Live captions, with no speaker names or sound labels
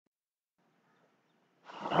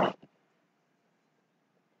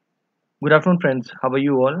Good afternoon friends, how are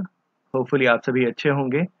you all. Hopefully आप सभी अच्छे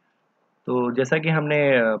होंगे। तो जैसा कि हमने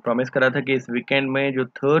प्रॉमिस करा था कि इस वीकेंड में जो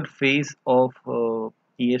third phase of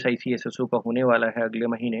ESIC SSO का होने वाला है अगले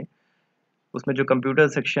महीने, उसमें जो कंप्यूटर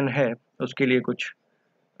सेक्शन है उसके लिए कुछ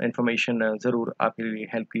इन्फॉर्मेशन ज़रूर आपके लिए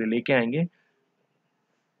हेल्प के लिए लेके आएंगे।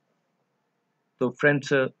 तो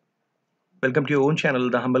friends, welcome to your own channel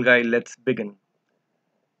the humble guide, let's begin.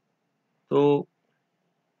 तो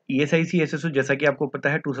ESIC SSO जैसा कि आपको पता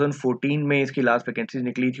है 2014 में इसकी लास्ट वैकेंसीज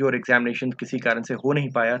निकली थी और एग्जामिनेशन किसी कारण से हो नहीं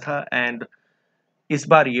पाया था, एंड इस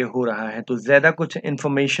बार ये हो रहा है। तो ज़्यादा कुछ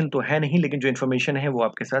इन्फॉर्मेशन तो है नहीं, लेकिन जो इन्फॉर्मेशन है वो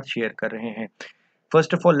आपके साथ शेयर कर रहे हैं।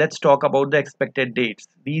 First of all, let's talk about the expected dates.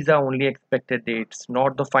 These are only expected dates,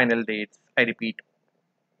 not the final dates. I repeat,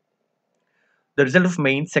 the result of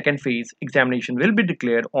main second phase examination will be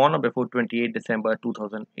declared on or before 28 December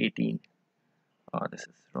 2018. This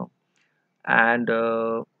is wrong. And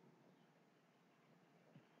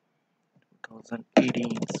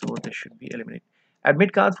 2018, so this should be eliminated.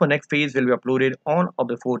 Admit cards for next phase will be uploaded on or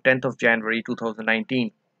before 10th of January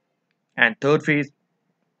 2019. And third phase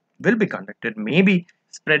will be conducted, maybe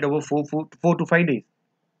spread over 4 to 5 days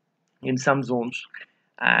in some zones,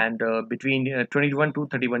 and between 21 to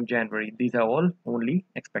 31 January. These are all only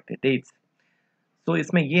expected dates. तो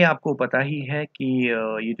इसमें ये आपको पता ही है कि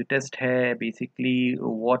ये जो test है basically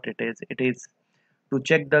what it is to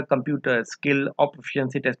check the computer skill और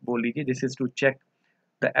प्रोफिशिएंसी टेस्ट बोल लीजिए। This is to check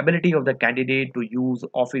the ability of the candidate to use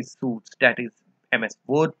office suites, that is MS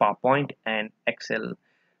Word, PowerPoint and Excel.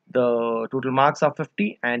 The total marks are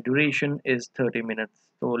 50 and duration is 30 minutes.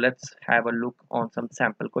 So let's have a look on some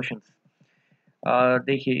sample questions.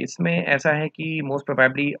 देखिए, इसमें ऐसा है कि most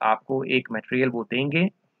probably आपको एक material वो देंगे।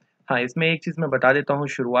 हाँ, इसमें एक चीज़ मैं बता देता हूँ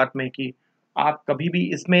शुरुआत में कि आप कभी भी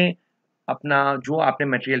इसमें अपना जो आपने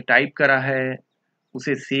मटेरियल टाइप करा है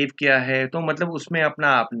उसे सेव किया है, तो मतलब उसमें अपना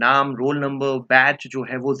आप नाम, रोल नंबर, बैच जो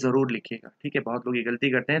है वो ज़रूर लिखिएगा, ठीक है? बहुत लोग ये गलती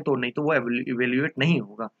करते हैं, तो नहीं तो वो इवैल्यूएट नहीं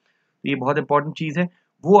होगा। तो ये बहुत इंपॉर्टेंट चीज़ है।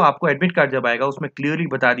 वो आपको एडमिट कार्ड जब आएगा उसमें क्लियरली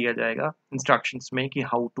बता दिया जाएगा इंस्ट्रक्शंस में कि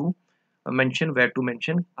how to mention, where to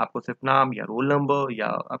mention. आपको सिर्फ नाम या रोल नंबर या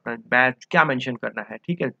अपना बैच क्या मेंशन करना है,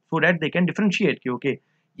 ठीक है? So that they can differentiate कि ओके,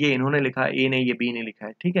 ये इन्होंने लिखा है, ए ने, ये बी ने लिखा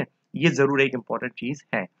है, ठीक है? ये ज़रूर एक इम्पॉर्टेंट चीज़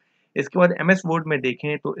है। इसके बाद MS वर्ड में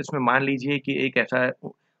देखें तो इसमें मान लीजिए कि एक ऐसा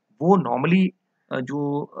वो नॉर्मली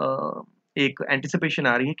जो एक एंटिसिपेशन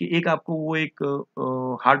आ रही है कि एक आपको वो एक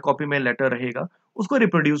हार्ड कॉपी में लेटर रहेगा, उसको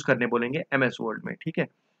रिप्रोड्यूस करने बोलेंगे MS वर्ड में, ठीक है?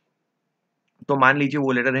 तो मान लीजिए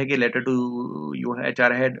वो लेटर है कि letter to your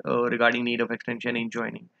HR head regarding need of extension in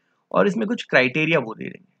joining, और इसमें कुछ क्राइटेरिया वो दे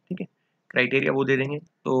देंगे, ठीक है? क्राइटेरिया वो दे देंगे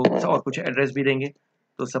तो और कुछ एड्रेस भी देंगे।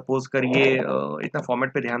 तो सपोज करिए, इतना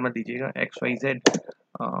फॉर्मेट पे ध्यान मत दीजिएगा, XYZ,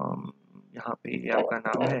 यहाँ पे ये आपका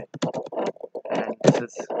नाम है and this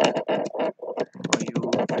is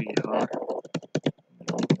Mayur Vihar,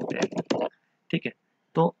 Delhi, ठीक है?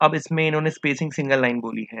 तो अब इसमें इन्होंने स्पेसिंग सिंगल लाइन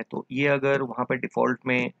बोली है, तो ये अगर वहाँ पर डिफ़ॉल्ट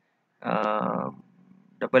में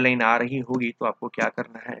डबल लाइन आ रही होगी तो आपको क्या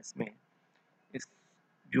करना है, इसमें इस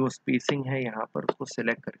जो स्पेसिंग है यहाँ पर उसको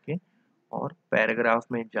सिलेक्ट करके और पैराग्राफ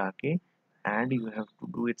में जाके and you have to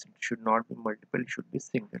do it should not be multiple, should be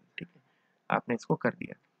single, ठीक है? आपने इसको कर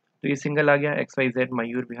दिया तो ये सिंगल आ गया, XYZ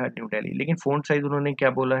मयूर विहार न्यू दिल्ली। लेकिन फ़ॉन्ट साइज़ उन्होंने क्या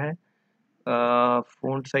बोला है,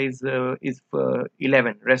 font size is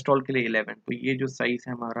 11, rest all के लिए 11। तो ये जो साइज़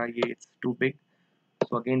है हमारा, ये it's to big,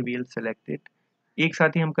 so again we will select it. एक साथ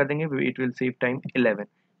ही हम कर देंगे, it will save time 11।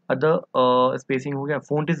 Other spacing हो गया,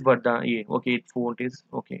 फ़ॉन्ट इज़ वर्धा, ये okay, font is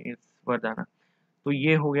okay, it's वर्धाना। तो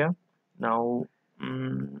ये हो गया। नाउ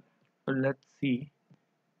लेट्स सी,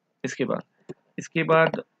 इसके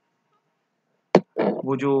बाद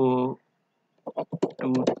वो जो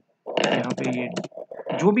टू यहाँ पे ये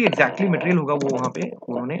जो भी एग्जैक्टली मटेरियल होगा वो वहाँ पे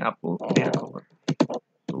उन्होंने आपको दे रखा होगा।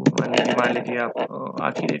 तो मान लीजिए आप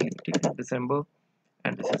आज की डेट, ठीक है, दिसंबर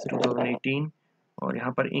एंड दिस इज 2018, और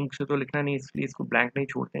यहाँ पर इंक से तो लिखना नहीं, इसलिए इसको ब्लैंक नहीं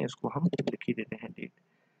छोड़ते हैं, इसको हम लिख ही देते हैं डेट,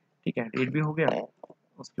 ठीक है? डेट भी हो गया।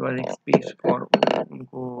 उसके बाद एक स्पेस और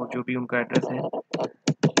उनको जो भी उनका एड्रेस है,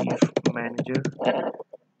 चीफ मैनेजर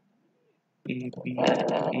ABC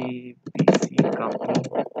कंपनी,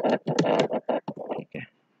 ठीक है,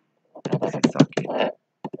 साकेत,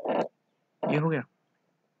 ये हो गया।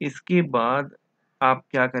 इसके बाद आप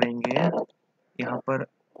क्या करेंगे, यहाँ पर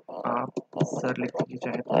आप सर लिख दीजिए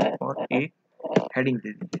चाहे तो और एक हेडिंग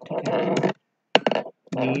दे दीजिए, ठीक है?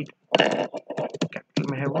 नीड, कैपिटल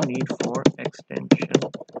में है वो, need for extension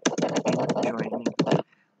in joining.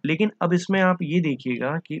 लेकिन अब इसमें आप ये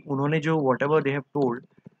देखिएगा कि उन्होंने जो what ever they have told,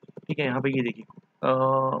 ठीक है, यहाँ पे ये देखिए,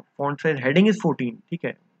 फॉन्ट साइज हेडिंग इज 14, ठीक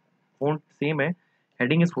है, फॉन्ट सेम है,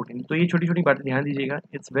 हेडिंग इज 14। तो ये छोटी छोटी बातें ध्यान दीजिएगा,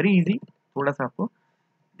 इट्स वेरी इजी, थोड़ा सा आपको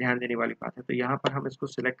ध्यान देने वाली बात है। तो यहाँ पर हम इसको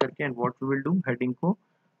सिलेक्ट करके and what we will do, heading को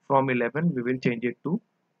from 11 we will change it to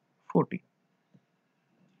 40।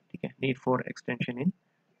 ठीक है, need for extension in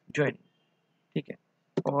joining. ठीक है,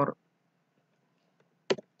 और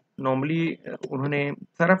नॉर्मली उन्होंने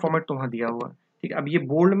सारा फॉर्मेट तो वहाँ दिया हुआ। ठीक है, अब ये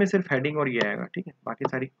बोल्ड में सिर्फ हेडिंग और ये आएगा। ठीक है, बाकी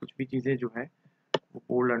सारी कुछ भी चीज़ें जो है वो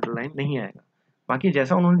बोल्ड अंडरलाइन नहीं आएगा। बाकी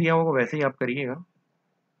जैसा उन्होंने दिया होगा वैसे ही आप करिएगा।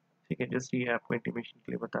 ठीक है, जस्ट ये आपको इंटीमेशन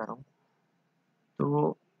के लिए बता रहा हूँ।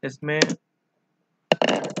 तो इसमें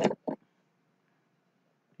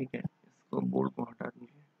ठीक है, इसको बोल्ड को हटा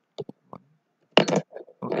दीजिए।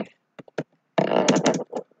 ओके,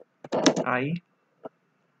 आई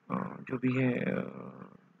जो भी है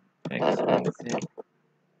x Y Z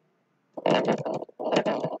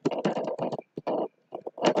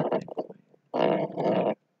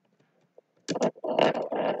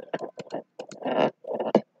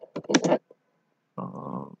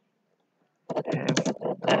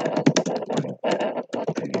have the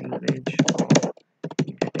privilege of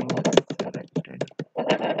getting selected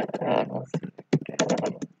your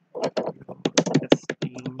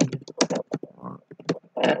esteemed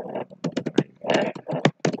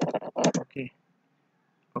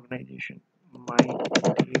organization. My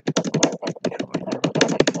date of joining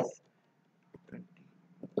is 21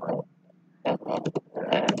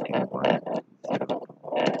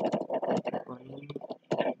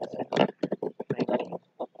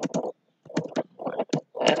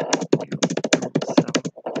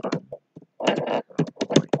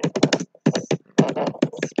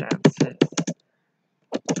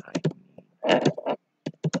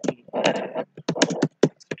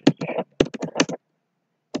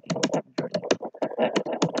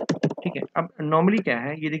 ठीक है, अब नॉर्मली क्या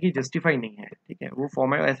है, ये देखिए जस्टिफाई नहीं है। ठीक है, वो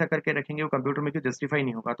फॉर्मेट ऐसा करके रखेंगे वो कंप्यूटर में कि जस्टिफाई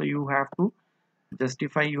नहीं होगा, तो you have to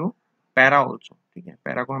justify your para also. ठीक है,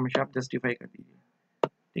 पैरा को हमेशा आप जस्टिफाई कर दीजिए।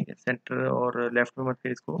 ठीक है, सेंटर और लेफ्ट में मत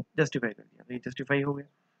कर, इसको जस्टिफाई कर दिया तो ये जस्टिफाई हो गया।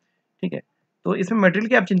 ठीक है, तो इसमें मटेरियल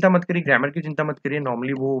की आप चिंता मत करिए, ग्रामर की चिंता मत करिए,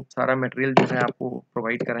 नॉर्मली वो सारा मटेरियल जो है आपको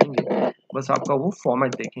प्रोवाइड कराएंगे। बस आपका वो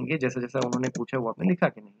फॉर्मेट देखेंगे जैसा जैसा उन्होंने पूछा वो आपने लिखा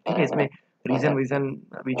कि नहीं। ठीक है, इसमें रीजन वीजन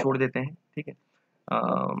अभी छोड़ देते हैं। ठीक है,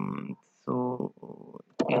 so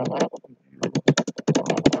in view of the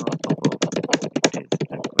above, it is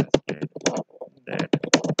requested that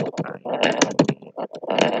I may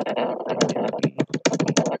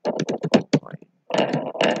provide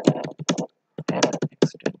an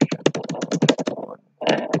extension of 1 month.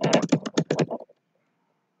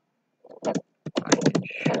 I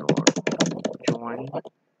ensure to join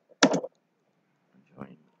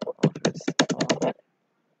office on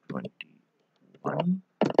 21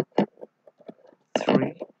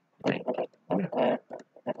 3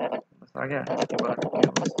 बस आ गया। इसके बाद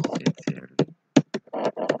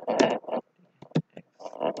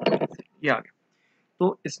ये आ गया।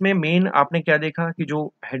 तो इसमें मेन आपने क्या देखा कि जो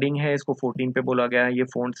हेडिंग है इसको 14 पे बोला गया है, ये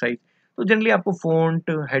फ़ॉन्ट साइज। तो जनरली आपको फ़ॉन्ट,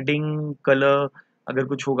 हेडिंग, कलर अगर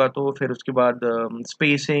कुछ होगा तो फिर उसके बाद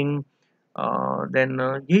स्पेसिंग, देन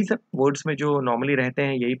यही सब वर्ड्स में जो नॉर्मली रहते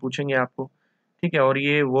हैं यही पूछेंगे आपको। ठीक है, और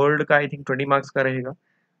ये वर्ड का आई थिंक 20 मार्क्स का रहेगा,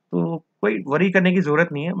 तो कोई वरी करने की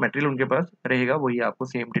ज़रूरत नहीं है, मटेरियल उनके पास रहेगा, वही आपको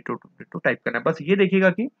same ditto to ditto type करना है। बस ये देखिएगा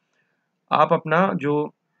कि आप अपना जो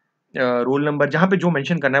रोल नंबर जहाँ पे जो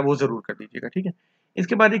मेंशन करना है वो ज़रूर कर दीजिएगा। ठीक है,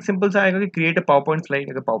 इसके बाद एक सिंपल सा आएगा कि create a power point slide.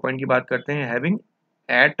 अगर पावर पॉइंट की बात करते हैं, हैविंग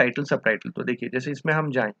ऐड टाइटल सब टाइटल, तो देखिए जैसे इसमें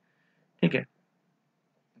हम जाएं। ठीक है,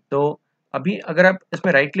 तो अभी अगर आप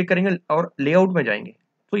इसमें राइट क्लिक करेंगे और लेआउट में जाएंगे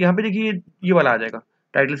तो यहाँ पे देखिए ये वाला आ जाएगा,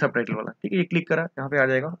 टाइटल सब टाइटल वाला। ठीक है, ये क्लिक करा, यहाँ पे आ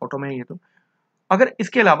जाएगा ऑटो में ये। तो अगर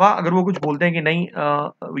इसके अलावा अगर वो कुछ बोलते हैं कि नहीं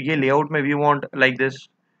ये लेआउट में वी वांट लाइक दिस,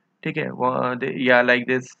 ठीक है, या like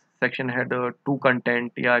this section head to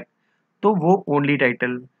content, या तो वो ओनली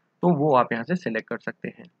टाइटल, तो वो आप यहाँ से सिलेक्ट कर सकते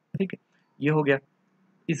हैं। ठीक है, ये हो गया।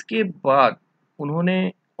 इसके बाद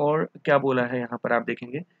उन्होंने और क्या बोला है यहाँ पर आप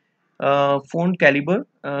देखेंगे, font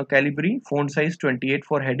Calibri, font size 28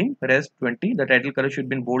 for heading, rest 20, the title colour should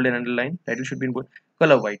be in bold and underline, title should be in bold,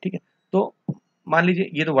 colour white. ठीक है, तो मान लीजिए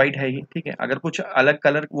ये तो वाइट है ही। ठीक है, अगर कुछ अलग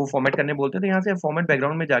कलर वो फॉर्मेट करने बोलते हैं तो यहाँ से फॉर्मेट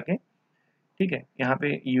बैकग्राउंड में जाके, ठीक है, यहाँ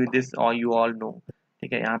पे यू दिस और यू ऑल नो।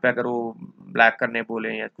 ठीक है, यहाँ पे अगर वो ब्लैक करने बोले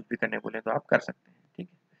या कुछ भी करने बोले तो आप कर सकते हैं। ठीक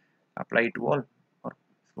है, अप्लाई टू ऑल और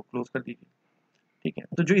इसको क्लोज कर दीजिए। ठीक है,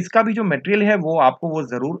 तो जो इसका भी जो मटेरियल है वो आपको वो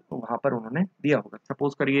ज़रूर वहाँ पर उन्होंने दिया होगा।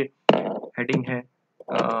 सपोज करिए हेडिंग है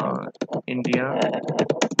इंडिया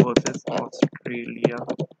वर्सेस ऑस्ट्रेलिया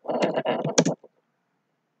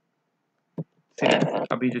सीरीज,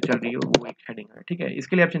 अभी जो चल रही है वो एक हेडिंग है। ठीक है,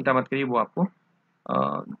 इसके लिए आप चिंता मत करिए, वो आपको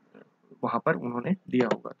वहाँ पर उन्होंने दिया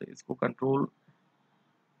होगा। तो इसको कंट्रोल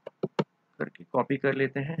करके कॉपी कर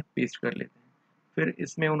लेते हैं, पेस्ट कर लेते हैं। फिर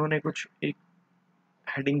इसमें उन्होंने कुछ एक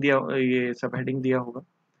हेडिंग दिया, ये सब हेडिंग दिया होगा,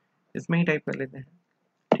 इसमें ही टाइप कर लेते हैं,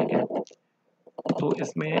 ठीक है। तो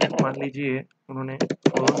इसमें मान लीजिए उन्होंने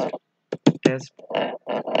फर्स्ट टेस्ट,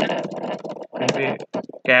 कहीं पे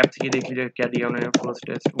कैप्स, ये देख लीजिए क्या दिया उन्होंने, first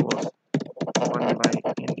test was one by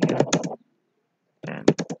India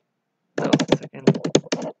and the second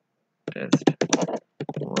test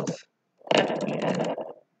was,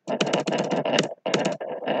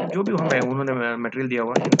 जो भी हमें उन्होंने मटेरियल दिया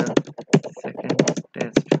हुआ, in the second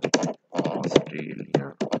test Australia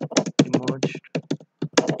emerged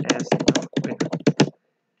as the winner,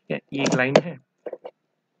 ये एक लाइन है।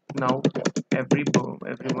 Now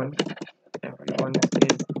everyone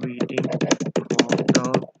is waiting for the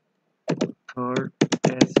third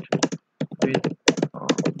test with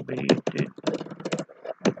bated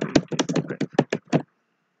breath,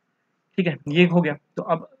 ठीक है। ये हो गया। तो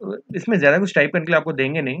अब इसमें ज़्यादा कुछ टाइप करने के लिए आपको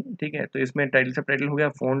देंगे नहीं, ठीक है। तो इसमें टाइटल सब टाइटल हो गया,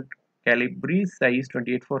 font Calibri size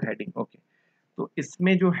 28 for heading, okay. तो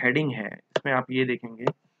इसमें जो हेडिंग है इसमें आप ये देखेंगे,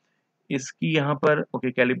 इसकी यहाँ पर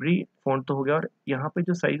ओके कैलिब्री फ़ॉन्ट तो हो गया, और यहाँ पे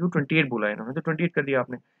जो साइज वो 28 बोला है इन्होंने, तो 28 कर दिया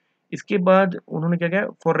आपने। इसके बाद उन्होंने क्या किया,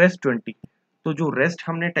 फॉर रेस्ट 20, तो जो रेस्ट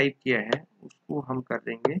हमने टाइप किया है उसको हम कर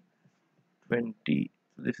देंगे 20,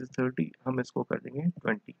 दिस इज 30, हम इसको कर देंगे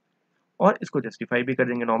 20, और इसको जस्टिफाई भी कर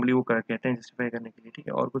देंगे, नॉर्मली वो कहते हैं जस्टिफाई करने के लिए, ठीक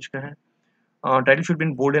है। और कुछ का है, title should be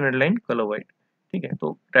in bold and underline colour white, ठीक है।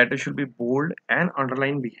 तो title should be bold and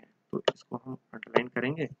underline भी है, तो इसको हम अंडरलाइन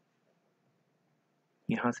करेंगे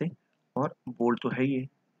यहाँ से, और बोल्ड तो है ये,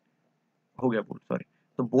 हो गया बोल्ड, सॉरी।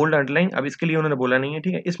 तो बोल्ड अंडरलाइन अब इसके लिए उन्होंने बोला नहीं है,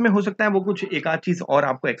 ठीक है। इसमें हो सकता है वो कुछ एक आध चीज़ और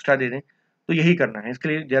आपको एक्स्ट्रा दे दें, तो यही करना है, इसके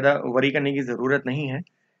लिए ज़्यादा वरी करने की ज़रूरत नहीं है,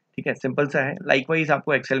 ठीक है। सिंपल सा है। लाइकवाइज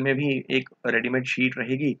आपको एक्सेल में भी एक रेडीमेड शीट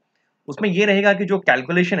रहेगी, उसमें ये रहेगा कि जो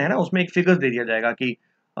कैलकुलेशन है ना उसमें एक फिगर्स दे दिया जाएगा कि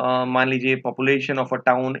मान लीजिए population of a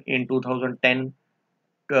town in 2010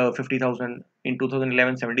 50,000, इन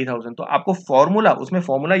 2011 70,000, तो आपको फॉर्मूला, उसमें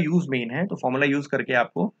फॉर्मूला यूज मेन है, तो फॉर्मूला यूज करके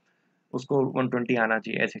आपको उसको 120 आना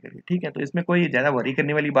चाहिए, ऐसे करिए, ठीक है। तो इसमें कोई ज़्यादा वरी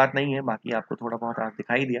करने वाली बात नहीं है, बाकी आपको थोड़ा बहुत आज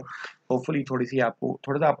दिखाई दिया, होपफुली थोड़ी सी आपको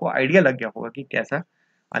थोड़ा सा आपको आइडिया लग गया होगा कि कैसा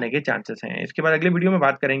आने के चांसेस हैं। इसके बाद अगले वीडियो में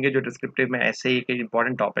बात करेंगे जो डिस्क्रिप्टिव में ऐसे के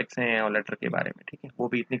इंपॉर्टेंट टॉपिक्स हैं और लेटर के बारे में, ठीक है। वो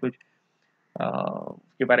भी इतनी कुछ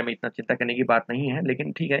उसके बारे में इतना चिंता करने की बात नहीं है,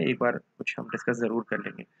 लेकिन ठीक है, एक बार कुछ हम डिस्कस ज़रूर कर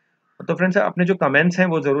लेंगे। तो फ्रेंड्स अपने जो कमेंट्स हैं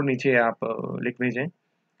वो ज़रूर नीचे आप लिख भेजें,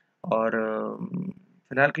 और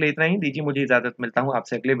फिलहाल के लिए इतना ही, दीजिए मुझे इजाज़त, मिलता हूँ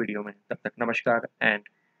आपसे अगले वीडियो में, तब तक नमस्कार एंड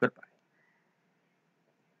गुड बाय।